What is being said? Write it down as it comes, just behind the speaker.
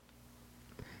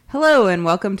Hello and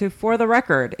welcome to For the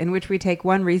Record, in which we take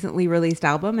one recently released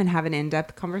album and have an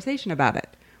in-depth conversation about it.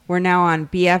 We're now on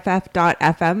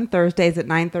BFF.FM Thursdays at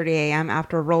 9:30 a.m.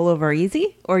 after Rollover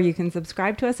Easy, or you can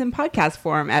subscribe to us in podcast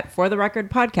form at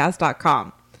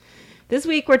fortherecordpodcast.com. This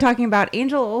week we're talking about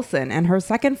Angel Olsen and her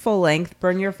second full-length,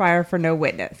 Burn Your Fire for No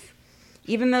Witness.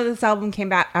 Even though this album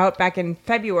came out back in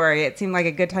February, it seemed like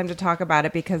a good time to talk about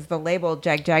it because the label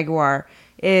Jag Jaguar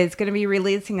is going to be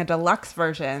releasing a deluxe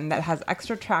version that has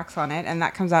extra tracks on it, and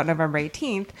that comes out November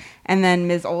 18th. And then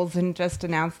Ms. Olsen just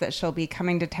announced that she'll be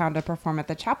coming to town to perform at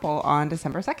the Chapel on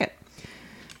December 2nd.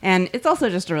 And it's also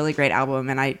just a really great album,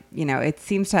 and it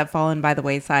seems to have fallen by the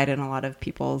wayside in a lot of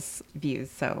people's views.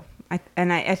 So I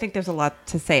think there's a lot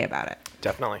to say about it.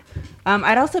 Definitely.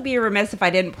 I'd also be remiss if I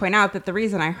didn't point out that the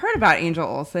reason I heard about Angel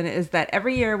Olsen is that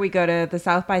every year we go to the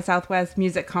South by Southwest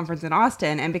Music Conference in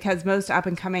Austin, and because most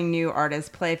up-and-coming new artists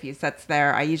play a few sets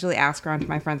there, I usually ask around to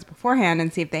my friends beforehand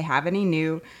and see if they have any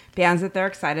new bands that they're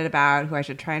excited about, who I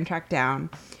should try and track down.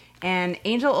 And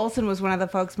Angel Olsen was one of the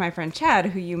folks my friend Chad,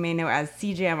 who you may know as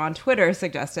CJM on Twitter,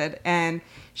 suggested. And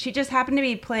she just happened to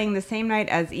be playing the same night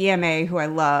as EMA, who I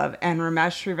love, and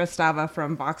Ramesh Srivastava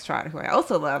from Foxtrot, who I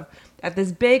also love, at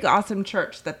this big, awesome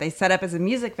church that they set up as a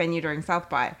music venue during South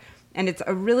by. And it's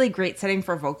a really great setting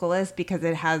for vocalists because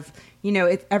it has,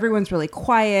 everyone's really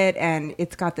quiet and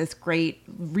it's got this great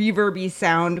reverby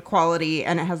sound quality,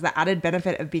 and it has the added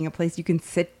benefit of being a place you can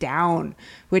sit down,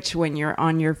 which when you're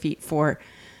on your feet for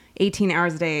 18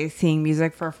 hours a day seeing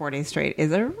music for 4 days straight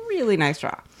is a really nice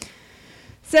draw.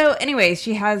 So anyway,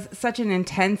 she has such an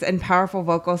intense and powerful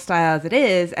vocal style as it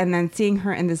is, and then seeing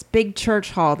her in this big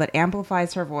church hall that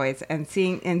amplifies her voice and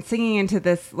singing into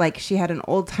this, like she had an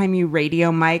old-timey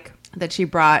radio mic that she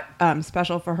brought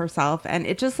special for herself, and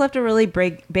it just left a really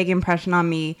big impression on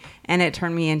me, and it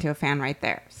turned me into a fan right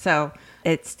there. So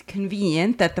it's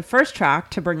convenient that the first track,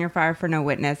 To Burn Your Fire for No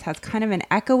Witness, has kind of an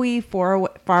echoey,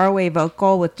 faraway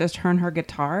vocal with just her and her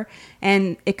guitar.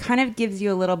 And it kind of gives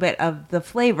you a little bit of the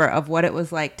flavor of what it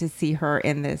was like to see her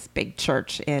in this big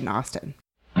church in Austin.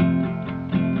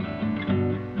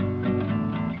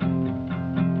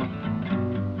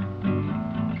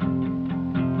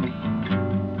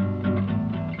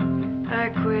 I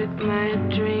quit my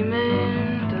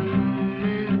dreaming the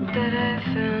moment that I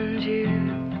found you.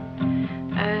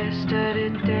 I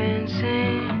started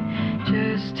dancing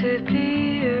just to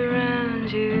be around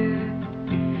you.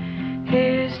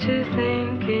 Here's to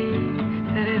thinking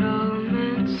that it all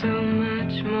meant so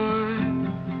much more.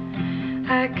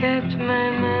 I kept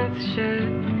my mouth shut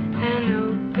and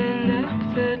opened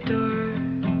up the door.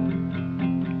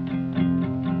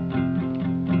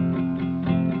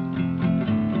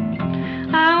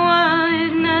 I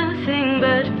wanted nothing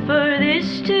but for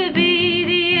this to be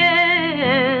the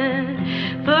end.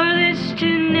 For this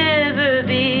to never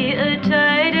be a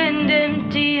tight and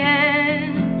empty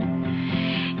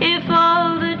hand. If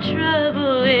all the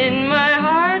trouble in my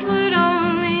heart would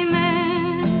only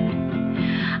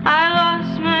mend. I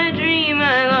lost my dream,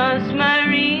 I lost my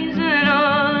reason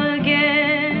all again.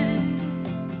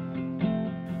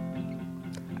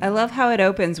 I love how it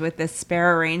opens with this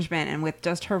spare arrangement and with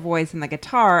just her voice and the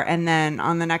guitar, and then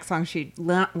on the next song she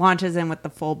launches in with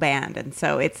the full band, and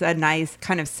so it's a nice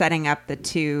kind of setting up the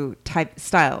two type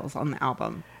styles on the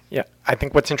album. Yeah, I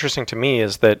think what's interesting to me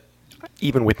is that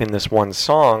even within this one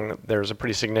song, there's a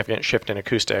pretty significant shift in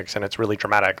acoustics, and it's really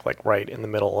dramatic, like right in the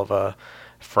middle of a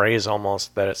phrase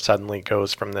almost, that it suddenly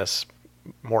goes from this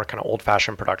more kind of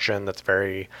old-fashioned production that's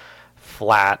very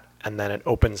flat, and then it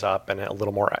opens up and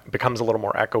becomes a little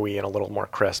more echoey and a little more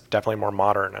crisp, definitely more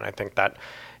modern. And I think that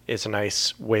is a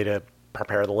nice way to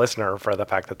prepare the listener for the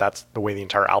fact that that's the way the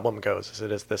entire album goes. Is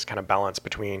it is this kind of balance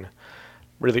between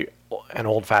really an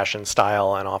old-fashioned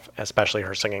style and especially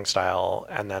her singing style,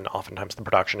 and then oftentimes the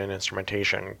production and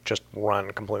instrumentation just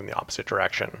run completely in the opposite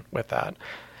direction with that,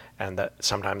 and that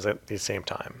sometimes at the same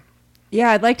time.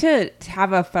 Yeah, I'd like to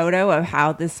have a photo of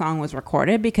how this song was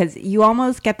recorded, because you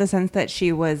almost get the sense that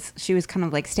she was kind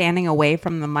of like standing away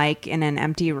from the mic in an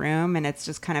empty room, and it's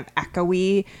just kind of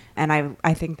echoey, and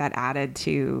I think that added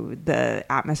to the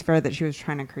atmosphere that she was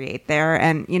trying to create there.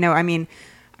 And,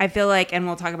 I feel like, and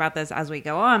we'll talk about this as we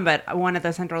go on, but one of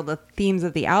the central themes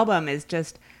of the album is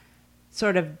just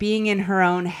sort of being in her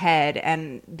own head,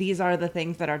 and these are the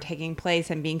things that are taking place,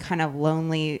 and being kind of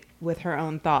lonely with her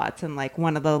own thoughts. And like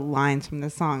one of the lines from the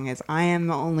song is, I am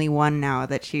the only one now,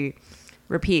 that she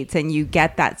repeats, and you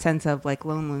get that sense of like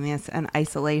loneliness and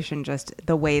isolation, just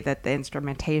the way that the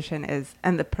instrumentation is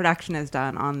and the production is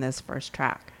done on this first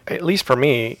track. At least for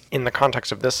me, in the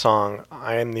context of this song,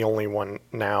 I am the only one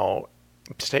now.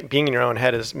 Being in your own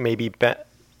head is maybe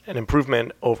an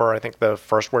improvement over, I think the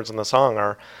first words in the song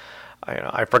are,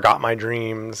 I forgot my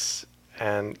dreams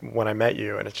and when I met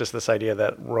you. And it's just this idea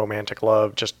that romantic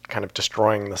love just kind of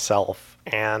destroying the self,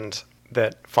 and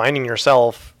that finding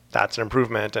yourself, that's an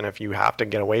improvement. And if you have to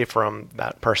get away from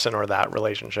that person or that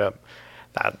relationship,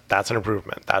 that's an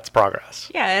improvement. That's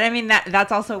progress. Yeah, and I mean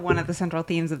that's also one of the central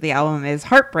themes of the album is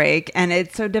heartbreak, and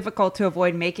it's so difficult to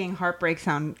avoid making heartbreak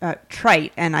sound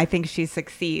trite, and I think she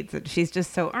succeeds. She's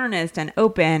just so earnest and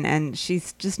open, and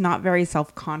she's just not very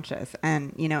self-conscious.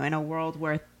 And, you know, in a world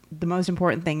where the most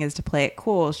important thing is to play it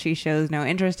cool, she shows no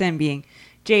interest in being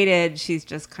jaded. She's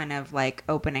just kind of like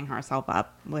opening herself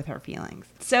up with her feelings.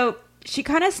 So she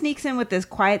kind of sneaks in with this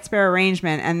quiet spare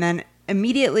arrangement and then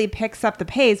immediately picks up the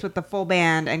pace with the full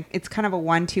band, and it's kind of a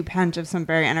 1-2 punch of some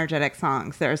very energetic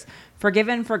songs. There's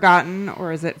Forgiven, Forgotten,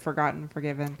 or is it Forgotten,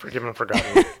 Forgiven? Forgiven,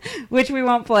 Forgotten. Which we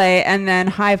won't play, and then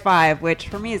High Five, which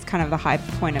for me is kind of the high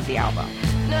point of the album.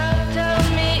 Now tell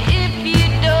me if you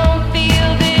don't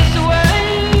feel this way.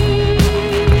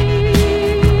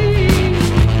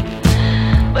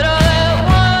 But all I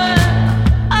want,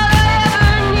 all I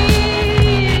ever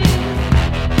need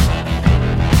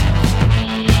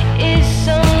is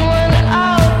someone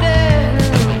out there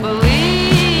who believes.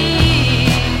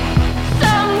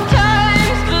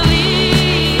 Sometimes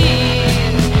believes,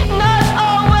 not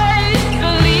always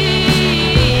believes.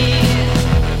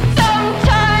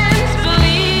 Sometimes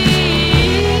believes.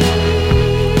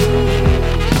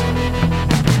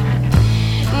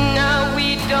 Now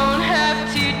we don't have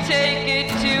to take it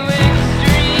to extreme.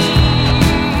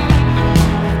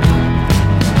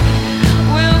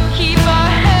 We'll keep our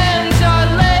hands, our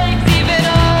legs, even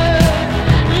our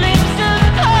lips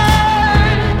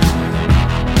apart.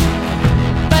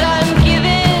 But I'm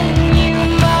giving you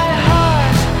my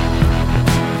heart,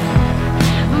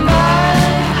 my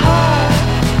heart.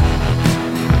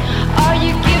 Are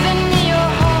you giving me your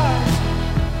heart?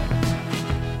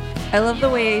 I love the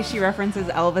way she references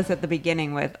Elvis at the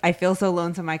beginning with "I feel so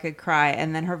lonesome I could cry,"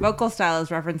 and then her vocal style is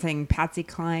referencing Patsy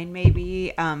Cline,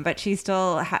 maybe, but she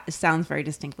still sounds very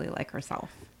distinctly like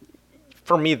herself.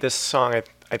 For me, this song,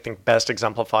 I think, best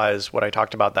exemplifies what I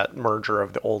talked about, that merger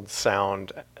of the old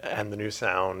sound and the new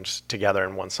sound together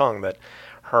in one song, that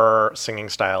her singing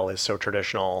style is so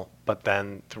traditional, but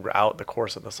then throughout the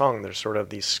course of the song, there's sort of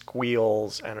these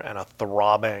squeals and a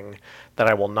throbbing that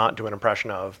I will not do an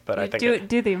impression of, but I think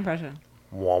Do the impression.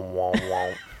 womp, womp,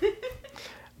 womp.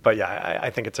 But yeah,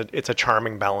 I think it's a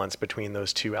charming balance between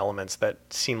those two elements that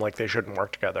seem like they shouldn't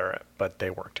work together, but they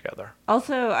work together.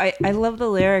 Also, I love the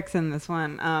lyrics in this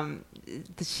one.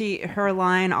 Her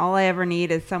line, "All I ever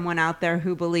need is someone out there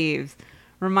who believes,"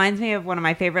 reminds me of one of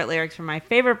my favorite lyrics from my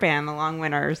favorite band, The Long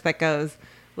Winters, that goes,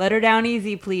 "Let her down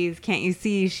easy, please. Can't you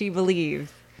see she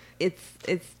believes?"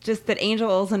 It's just that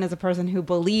Angel Olsen is a person who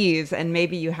believes, and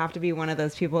maybe you have to be one of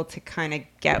those people to kind of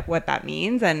get what that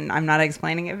means, and I'm not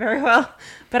explaining it very well,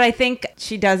 but I think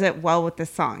she does it well with this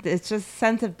song. It's just a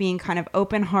sense of being kind of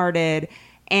open-hearted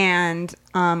and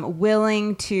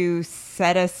willing to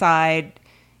set aside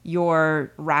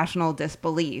your rational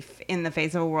disbelief in the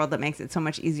face of a world that makes it so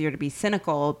much easier to be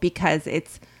cynical because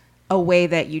it's a way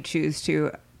that you choose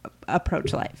to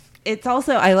approach life. It's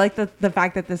also, I like the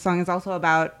fact that this song is also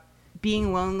about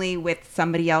being lonely with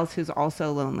somebody else who's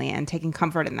also lonely and taking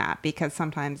comfort in that, because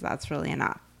sometimes that's really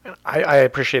enough. I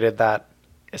appreciated that,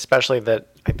 especially that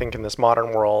I think in this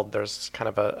modern world, there's kind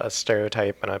of a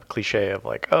stereotype and a cliche of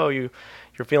like, oh, you're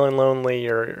feeling lonely,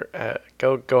 you're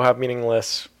go have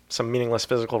some meaningless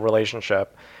physical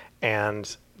relationship,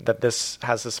 and that this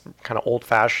has this kind of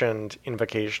old-fashioned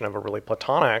invocation of a really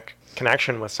platonic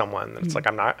connection with someone. It's like,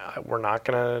 we're not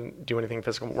going to do anything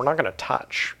physical. We're not going to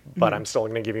touch, but I'm still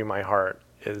going to give you my heart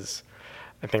is,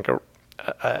 I think,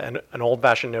 an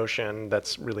old-fashioned notion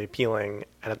that's really appealing.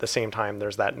 And at the same time,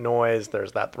 there's that noise,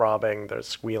 there's that throbbing, there's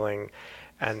squealing.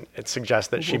 And it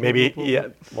suggests that she maybe,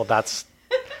 that's,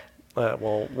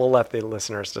 we'll let the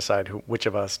listeners decide which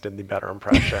of us did the better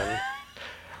impression.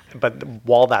 But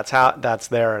while that's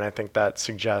there, and I think that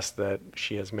suggests that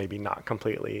she has maybe not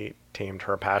completely tamed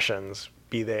her passions,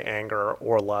 be they anger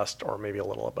or lust, or maybe a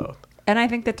little of both. And I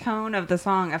think the tone of the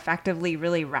song effectively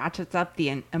really ratchets up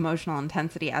the emotional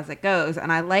intensity as it goes.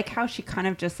 And I like how she kind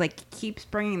of just like keeps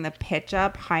bringing the pitch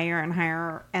up higher and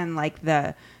higher, and like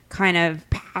the kind of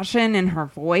passion in her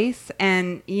voice.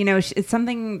 And, you know, it's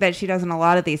something that she does in a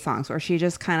lot of these songs where she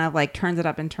just kind of like turns it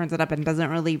up and doesn't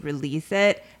really release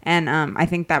it. And I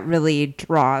think that really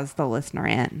draws the listener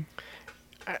in.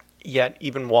 Yet,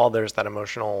 even while there's that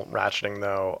emotional ratcheting,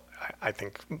 though, I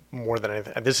think more than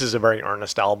anything, this is a very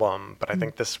earnest album, but I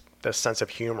think this sense of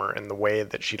humor in the way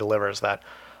that she delivers that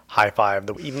high five.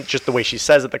 Even just the way she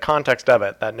says it, the context of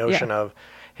it, that notion of,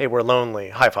 hey, we're lonely,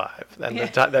 high five. And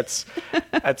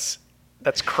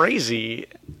that's crazy,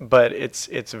 but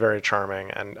it's very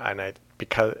charming, and I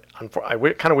kind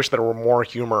of wish there were more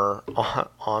humor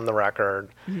on the record,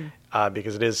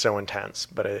 because it is so intense,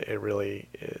 but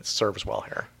it serves well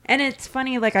here. And it's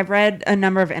funny, like I've read a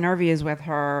number of interviews with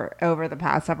her over the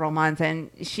past several months, and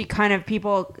she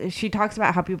talks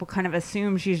about how people kind of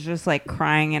assume she's just like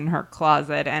crying in her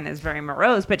closet and is very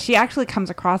morose, but she actually comes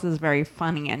across as very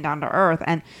funny and down to earth.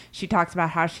 And she talks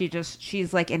about how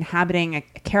she's like inhabiting a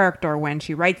character when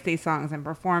she writes these songs and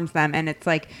performs them. And it's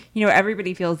like,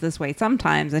 everybody feels this way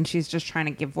sometimes, and she's just trying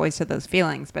to give voice to those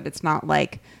feelings, but it's not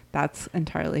like that's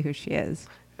entirely who she is.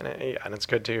 And it's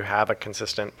good to have a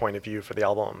consistent point of view for the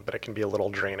album, but it can be a little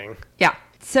draining. Yeah.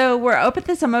 So we're up at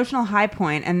this emotional high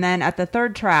point, and then at the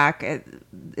third track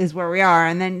is where we are,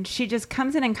 and then she just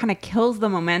comes in and kind of kills the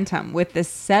momentum with this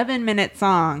 7-minute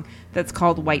song that's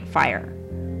called White Fire.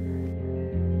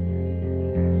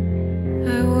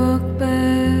 I walk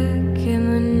back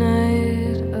in the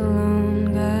night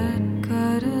alone, got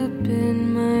caught up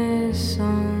in my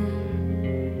song.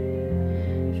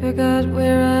 Forgot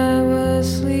where I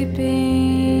was sleeping,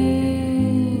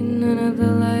 none of the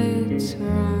lights were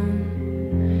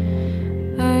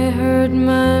on. I heard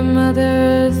my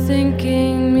mother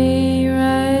thanking me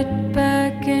right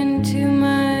back into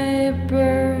my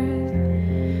birth.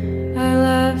 I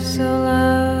laughed so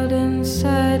loud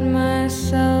inside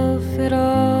myself, it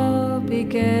all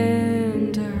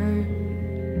began to hurt.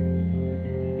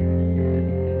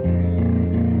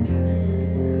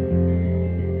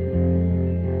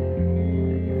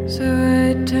 So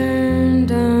I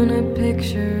turned on a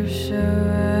picture show,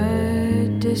 I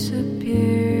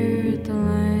disappeared the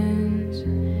lines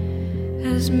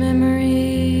as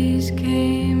memories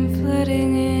came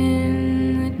flooding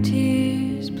in, the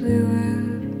tears blew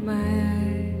out my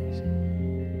eyes.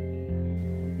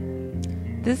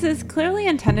 This is clearly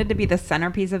intended to be the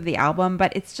centerpiece of the album,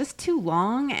 but it's just too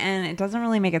long and it doesn't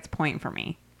really make its point for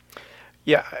me.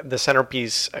 Yeah, the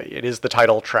centerpiece, it is the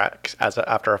title track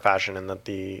after a fashion, and that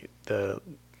the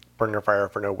Burn Your Fire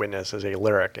for No Witness is a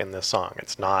lyric in this song.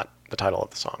 It's not the title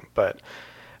of the song, but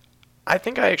I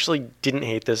think I actually didn't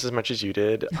hate this as much as you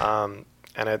did. And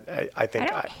I think I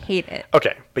don't hate it.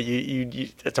 Okay, but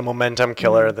you it's a momentum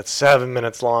killer that's 7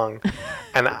 minutes long,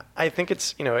 and I think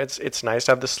it's it's nice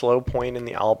to have the slow point in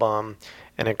the album,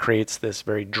 and it creates this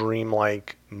very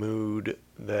dreamlike mood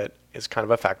that is kind of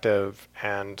effective.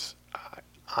 And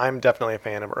I'm definitely a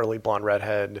fan of early Blonde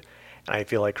Redhead, and I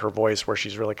feel like her voice, where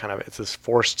she's really kind of, it's this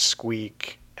forced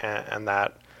squeak, and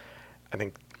that I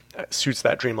think suits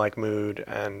that dreamlike mood,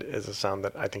 and is a sound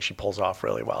that I think she pulls off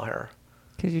really well here.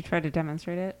 Because you tried to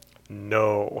demonstrate it?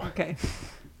 No. Okay.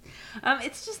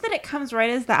 It's just that it comes right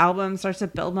as the album starts to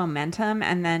build momentum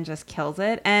and then just kills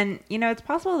it. And, it's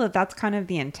possible that that's kind of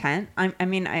the intent.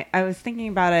 I was thinking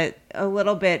about it a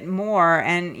little bit more,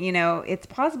 and, it's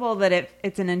possible that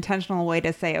it's an intentional way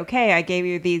to say, okay, I gave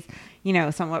you these,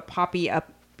 somewhat poppy,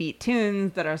 upbeat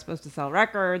tunes that are supposed to sell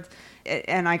records,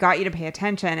 and I got you to pay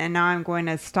attention, and now I'm going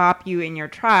to stop you in your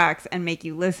tracks and make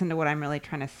you listen to what I'm really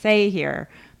trying to say here.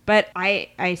 But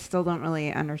I still don't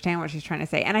really understand what she's trying to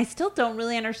say. And I still don't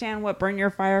really understand what Burn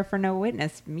Your Fire for No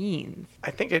Witness means.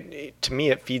 I think to me,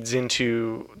 it feeds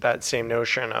into that same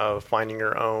notion of finding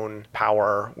your own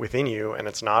power within you. And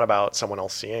it's not about someone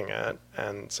else seeing it.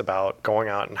 And it's about going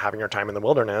out and having your time in the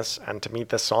wilderness. And to me,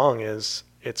 this song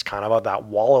it's kind of about that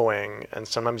wallowing. And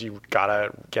sometimes you gotta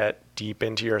get deep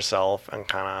into yourself and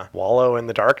kind of wallow in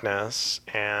the darkness.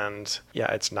 And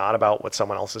yeah, it's not about what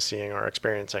someone else is seeing or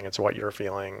experiencing. It's what you're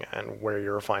feeling and where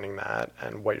you're finding that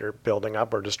and what you're building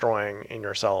up or destroying in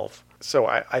yourself. So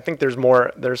I think there's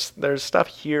more, there's stuff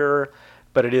here,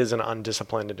 but it is an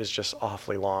undisciplined, it is just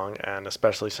awfully long. And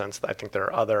especially since I think there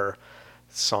are other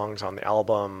songs on the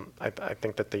album, I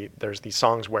think that there's these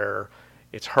songs where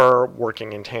it's her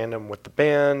working in tandem with the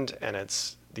band, and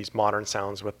it's these modern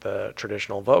sounds with the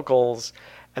traditional vocals.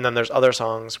 And then there's other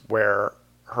songs where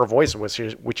her voice, which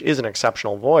is an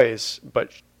exceptional voice,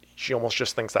 but she almost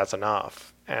just thinks that's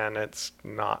enough, and it's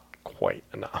not quite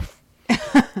enough.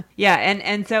 Yeah,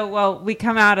 and so, well, we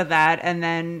come out of that, and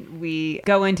then we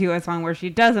go into a song where she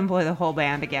does employ the whole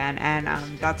band again,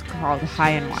 and that's called High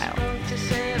and Wild. To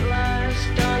say it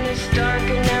last, dawn is dark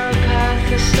and now a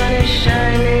path, the sun is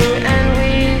shining, and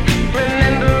we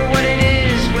remember what it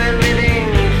is we're living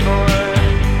for.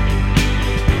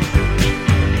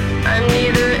 I'm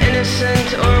neither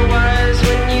innocent or wise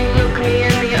when you look me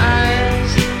in the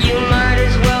eyes. You might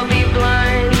as well be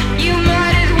blind. You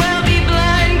might as well be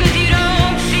blind 'cause you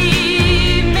don't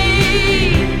see me.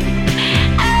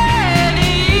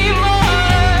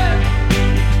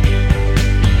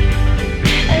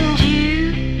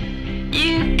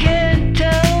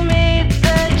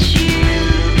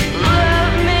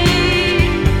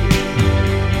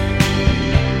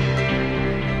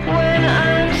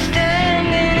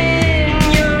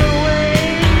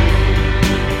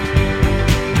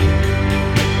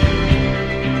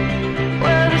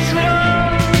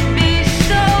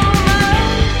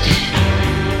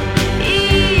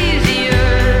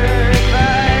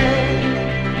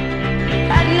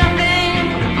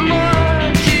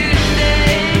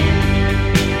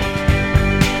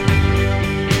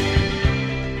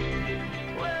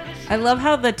 love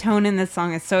how the tone in this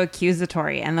song is so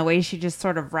accusatory, and the way she just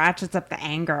sort of ratchets up the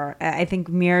anger, I think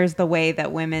mirrors the way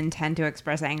that women tend to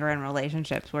express anger in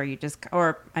relationships, where you just,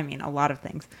 or I mean, a lot of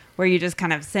things, where you just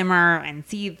kind of simmer and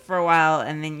seethe for a while,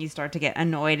 and then you start to get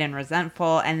annoyed and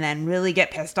resentful, and then really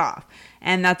get pissed off.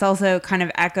 And that's also kind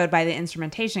of echoed by the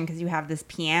instrumentation, because you have this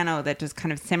piano that just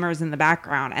kind of simmers in the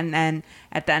background, and then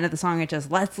at the end of the song, it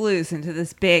just lets loose into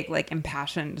this big, like,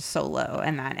 impassioned solo,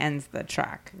 and that ends the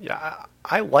track. Yeah,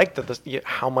 I like that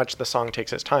how much the song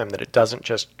takes its time, that it doesn't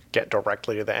just get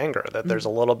directly to the anger, that there's a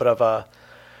little bit of a,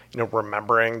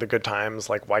 remembering the good times,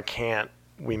 like, why can't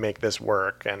we make this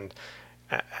work? And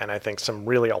I think some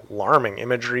really alarming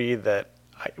imagery that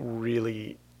I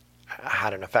really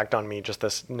had an effect on me, just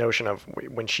this notion of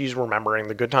when she's remembering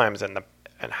the good times and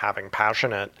having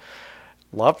passionate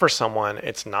love for someone,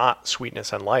 it's not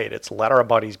sweetness and light, it's let our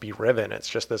bodies be riven. It's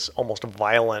just this almost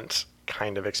violent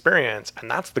kind of experience, and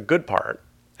that's the good part.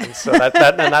 And so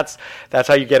that's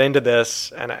how you get into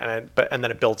this, and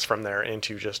then it builds from there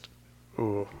into just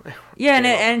ooh. Yeah,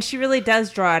 and she really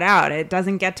does draw it out. It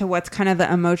doesn't get to what's kind of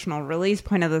the emotional release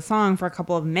point of the song for a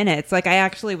couple of minutes. Like, I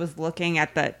actually was looking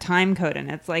at the time code,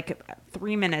 and it's like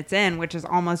 3 minutes in, which is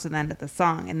almost the end of the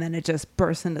song, and then it just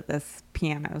bursts into this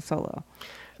piano solo.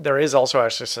 There is also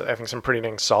actually, I think, some pretty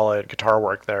dang solid guitar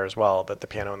work there as well, that the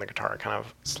piano and the guitar kind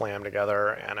of slam together,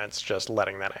 and it's just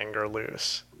letting that anger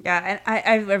loose. Yeah, and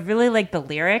I really like the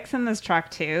lyrics in this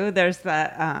track too. There's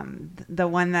the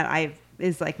one that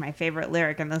is like my favorite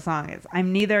lyric in the song is,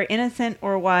 "I'm neither innocent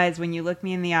or wise when you look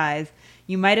me in the eyes.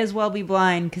 You might as well be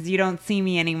blind because you don't see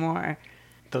me anymore."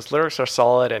 Those lyrics are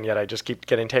solid, and yet I just keep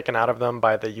getting taken out of them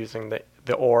by the using the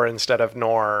or instead of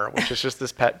nor, which is just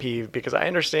this pet peeve, because I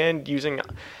understand using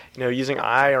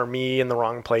I or me in the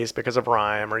wrong place because of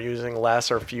rhyme, or using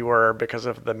less or fewer because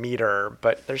of the meter,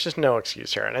 but there's just no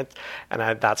excuse here, and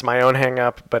that's my own hang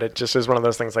up, but it just is one of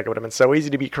those things, like, it would have been so easy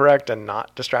to be correct and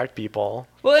not distract people.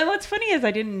 Well, and what's funny is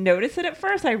I didn't notice it at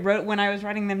first. When I was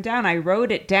writing them down, I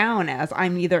wrote it down as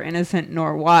 "I'm neither innocent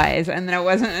nor wise," and then it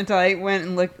wasn't until I went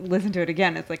and listened to it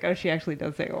again, it's like, oh, she actually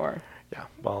does say "or." Yeah,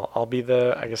 well, I'll be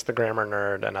the grammar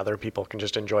nerd, and other people can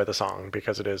just enjoy the song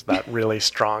because it is that really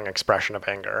strong expression of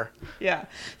anger. Yeah.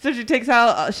 So she takes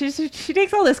out she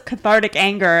takes all this cathartic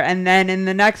anger, and then in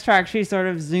the next track she sort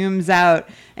of zooms out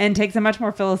and takes a much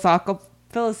more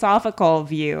philosophical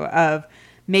view of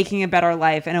making a better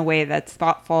life in a way that's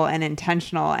thoughtful and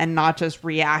intentional and not just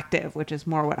reactive, which is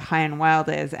more what High and Wild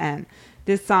is. And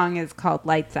this song is called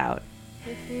Lights Out.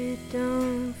 If you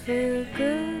don't feel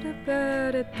good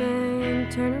about it, then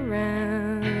turn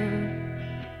around.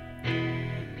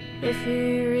 If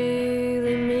you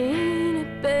really mean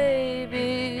it,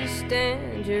 baby,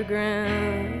 stand your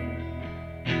ground.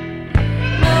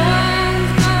 No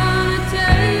one's gonna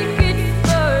take it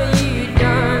for you,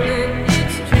 darling,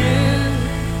 it's true.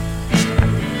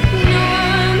 No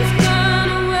one's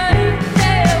gonna wait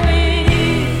there with you.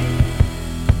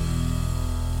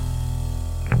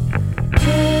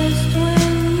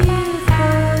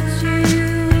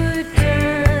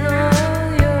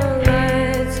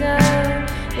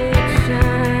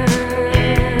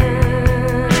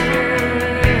 when you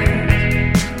thought you would turn all your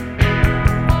lights out, it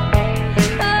shines.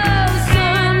 Oh,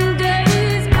 some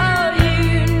days all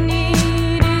you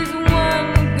need is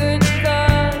one good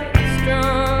thought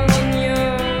strong in your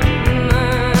mind.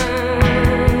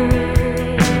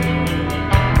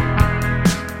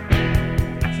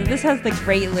 So this has the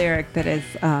great lyric that is,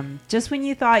 just when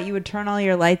you thought you would turn all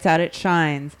your lights out, it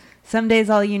shines. Some days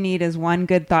all you need is one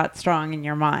good thought strong in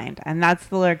your mind. And that's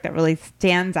the lyric that really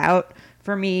stands out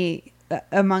for me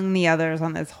among the others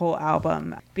on this whole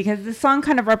album. Because this song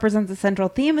kind of represents the central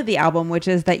theme of the album, which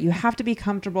is that you have to be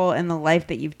comfortable in the life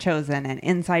that you've chosen and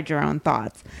inside your own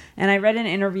thoughts. And I read an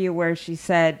interview where she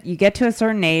said, you get to a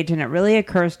certain age and it really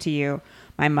occurs to you,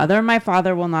 my mother and my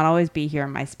father will not always be here.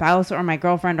 My spouse or my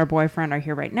girlfriend or boyfriend are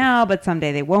here right now, but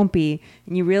someday they won't be.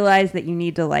 And you realize that you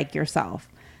need to like yourself.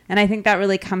 And I think that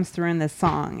really comes through in this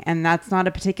song. And that's not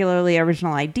a particularly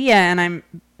original idea. And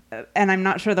I'm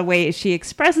not sure the way she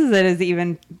expresses it is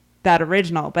even that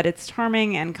original, but it's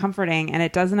charming and comforting, and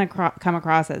it doesn't come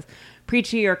across as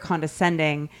preachy or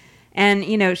condescending. And,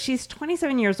 she's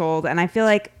 27 years old, and I feel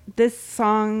like this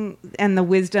song and the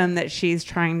wisdom that she's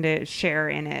trying to share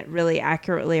in it really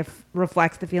accurately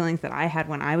reflects the feelings that I had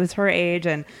when I was her age,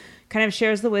 and kind of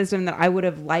shares the wisdom that I would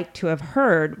have liked to have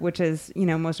heard, which is,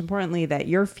 most importantly, that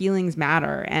your feelings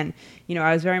matter. And,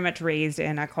 I was very much raised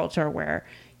in a culture where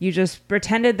you just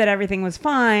pretended that everything was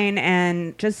fine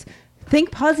and just think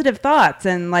positive thoughts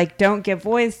and like don't give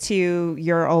voice to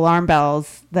your alarm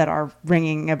bells that are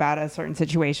ringing about a certain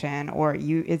situation, or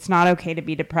it's not okay to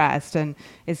be depressed, and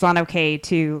it's not okay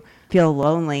to feel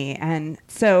lonely. And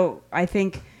so I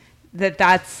think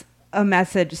that's a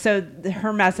message. So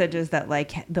her message is that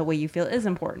like the way you feel is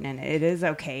important, and it is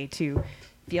okay to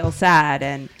feel sad,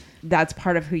 and that's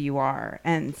part of who you are.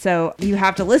 And so you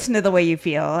have to listen to the way you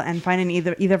feel and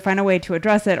either find a way to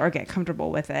address it or get comfortable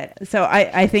with it. So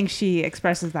I think she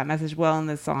expresses that message well in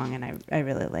this song, and I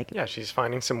really like it. Yeah, she's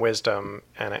finding some wisdom,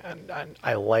 and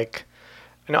I like,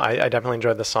 I definitely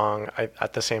enjoyed the song.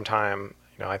 At the same time,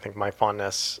 I think my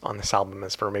fondness on this album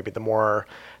is for maybe the more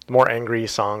angry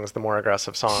songs, the more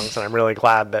aggressive songs. And I'm really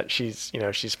glad that she's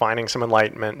finding some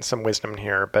enlightenment and some wisdom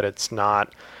here, but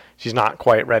she's not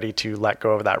quite ready to let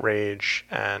go of that rage.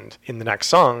 And in the next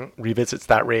song, revisits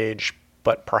that rage,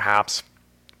 but perhaps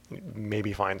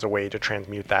maybe finds a way to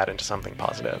transmute that into something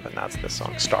positive. And that's this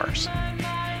song, Stars.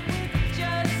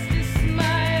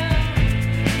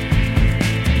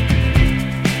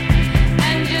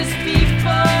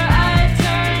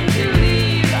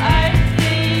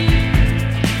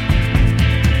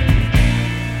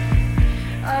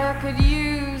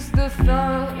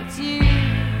 Thoughts you've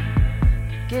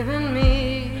given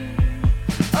me.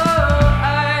 Oh,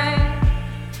 I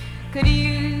could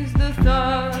use the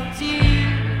thoughts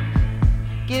you've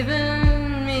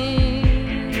given me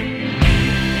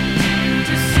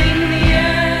to sing the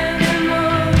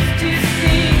animals, to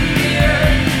sing the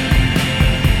earth,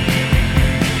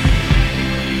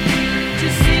 to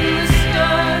sing the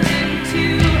stars into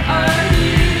our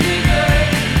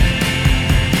universe,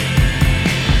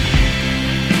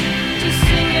 to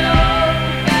sing it all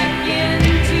back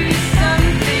into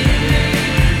something new,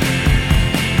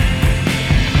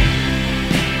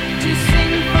 to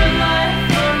sing for life,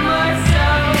 for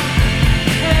myself,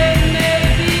 and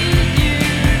maybe you.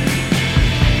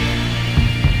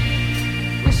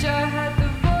 Wish I had the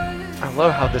voice. I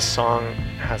love how this song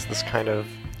has this kind of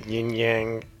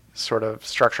yin-yang sort of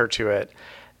structure to it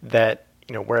that,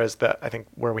 whereas I think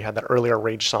where we had that earlier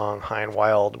Rage song, High and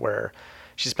Wild, where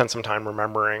she spent some time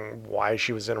remembering why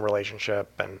she was in a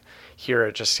relationship, and here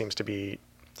it just seems to be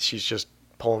she's just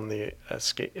pulling the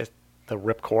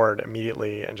ripcord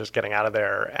immediately and just getting out of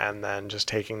there, and then just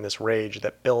taking this rage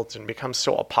that builds and becomes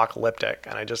so apocalyptic.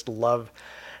 And I just love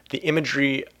the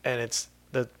imagery, and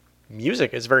the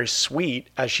music is very sweet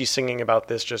as she's singing about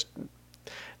this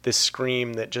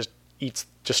scream that just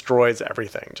destroys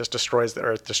everything, just destroys the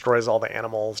earth, destroys all the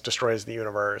animals, destroys the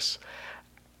universe.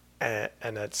 And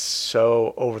it's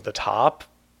so over the top,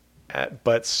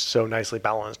 but so nicely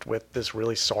balanced with this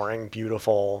really soaring,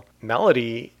 beautiful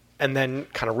melody, and then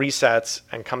kind of resets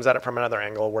and comes at it from another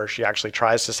angle where she actually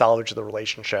tries to salvage the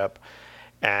relationship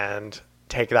and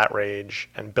take that rage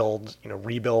and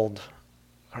rebuild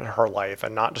her life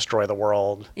and not destroy the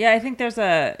world. Yeah, I think there's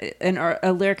a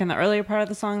lyric in the earlier part of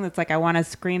the song that's like, I want to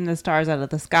scream the stars out of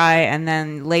the sky, and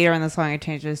then later in the song it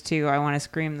changes to, I want to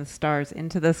scream the stars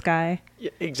into the sky.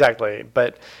 Yeah, exactly,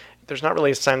 but there's not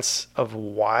really a sense of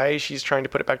why she's trying to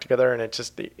put it back together, and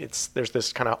there's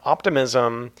this kind of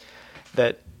optimism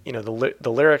that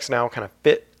the lyrics now kind of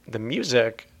fit the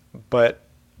music, but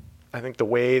I think the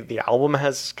way the album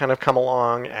has kind of come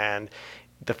along, and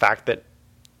the fact that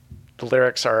the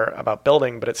lyrics are about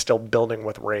building, but it's still building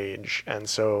with rage. And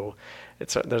so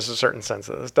there's a certain sense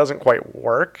that this doesn't quite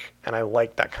work. And I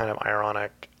like that kind of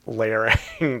ironic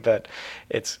layering that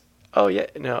it's, things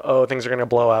are going to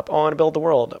blow up. Oh, I want to build the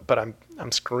world, but I'm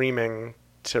screaming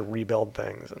to rebuild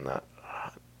things. And that,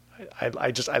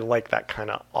 I like that kind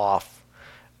of off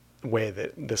way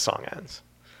that this song ends.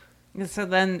 So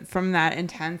then from that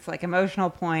intense, like emotional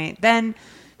point, then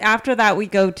after that, we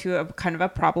go to a kind of a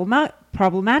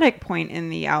problematic point in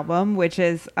the album, which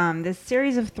is this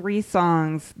series of 3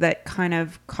 songs that kind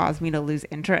of caused me to lose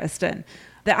interest. And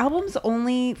the album's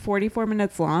only 44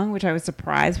 minutes long, which I was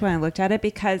surprised when I looked at it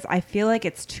because I feel like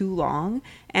it's too long.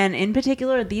 And in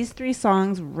particular, these 3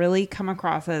 songs really come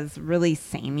across as really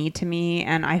samey to me.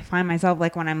 And I find myself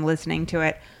like when I'm listening to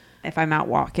it, if I'm out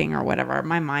walking or whatever,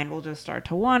 my mind will just start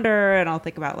to wander and I'll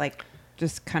think about like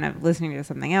just kind of listening to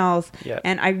something else. Yeah.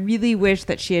 And I really wish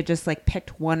that she had just like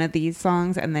picked one of these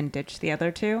songs and then ditched the other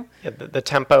 2. Yeah, the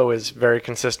tempo is very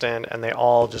consistent, and they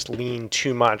all just lean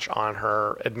too much on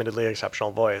her admittedly exceptional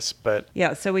voice. But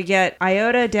yeah, so we get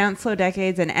Iota, Dance Slow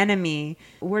Decades, and Enemy.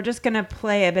 We're just going to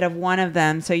play a bit of one of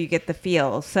them so you get the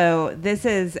feel. So this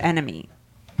is Enemy.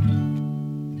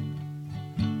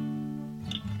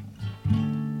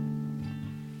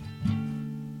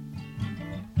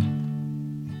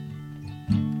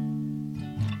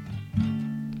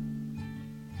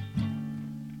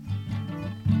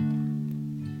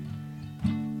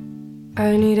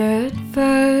 I need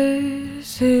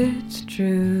advice, it's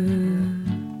true,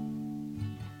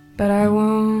 but I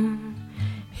won't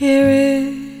hear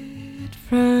it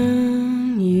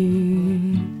from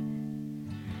you.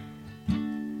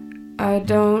 I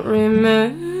don't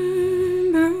remember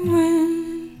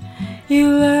when you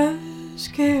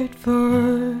last cared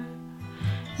for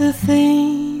the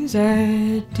things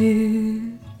I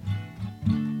do.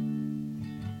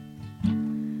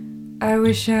 I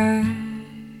wish I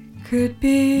could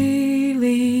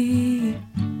believe,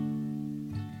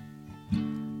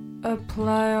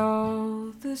 apply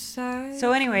all the sides.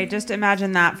 So anyway, just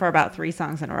imagine that for about 3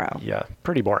 songs in a row. Yeah,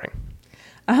 pretty boring.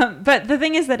 But the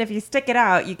thing is that if you stick it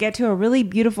out, you get to a really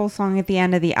beautiful song at the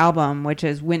end of the album, which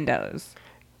is Windows.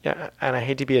 Yeah, and I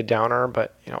hate to be a downer,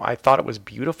 but I thought it was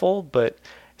beautiful, but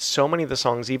so many of the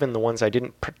songs, even the ones I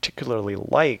didn't particularly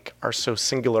like, are so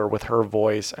singular with her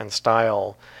voice and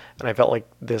style. And I felt like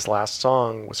this last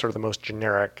song was sort of the most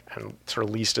generic and sort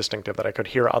of least distinctive, that I could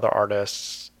hear other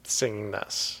artists singing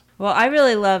this. Well, I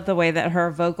really love the way that her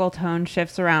vocal tone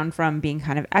shifts around from being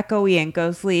kind of echoey and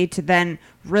ghostly to then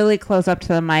really close up to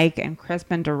the mic and crisp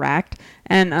and direct.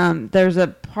 And there's a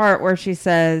part where she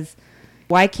says,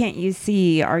 "Why can't you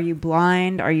see? Are you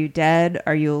blind? Are you dead?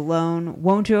 Are you alone?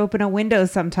 Won't you open a window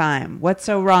sometime? What's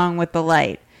so wrong with the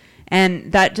light?"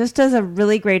 And that just does a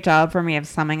really great job for me of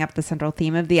summing up the central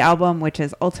theme of the album, which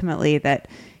is ultimately that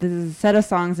this is a set of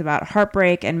songs about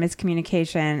heartbreak and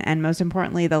miscommunication, and most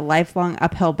importantly, the lifelong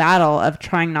uphill battle of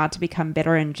trying not to become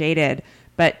bitter and jaded,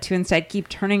 but to instead keep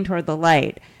turning toward the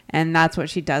light. And that's what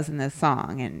she does in this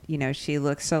song. And, she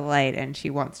looks to the light and she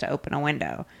wants to open a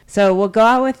window. So we'll go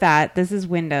out with that. This is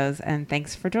Windows, and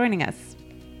thanks for joining us.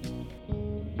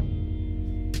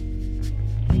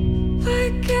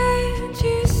 Why can't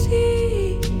you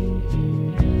see?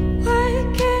 Why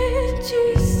can't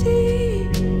you see?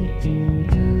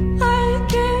 Why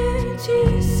can't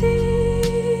you see?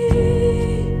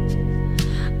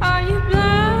 Are you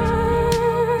blind?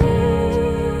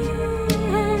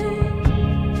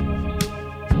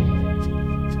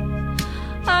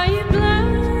 Are you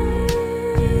blind?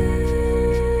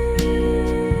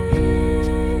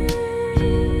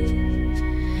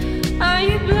 Are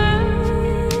you blind?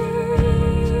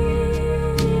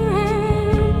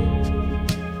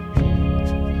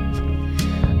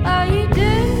 Are you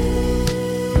dead?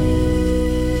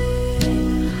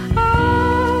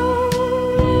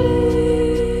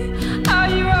 Already? Are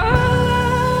you alive?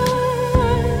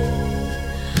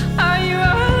 Are you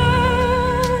alive?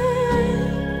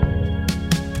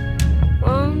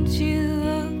 Won't you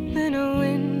open a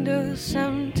window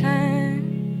sometime?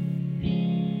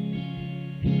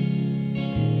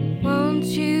 Won't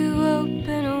you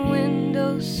open a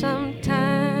window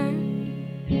sometime?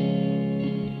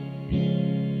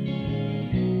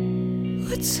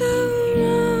 What's so wrong?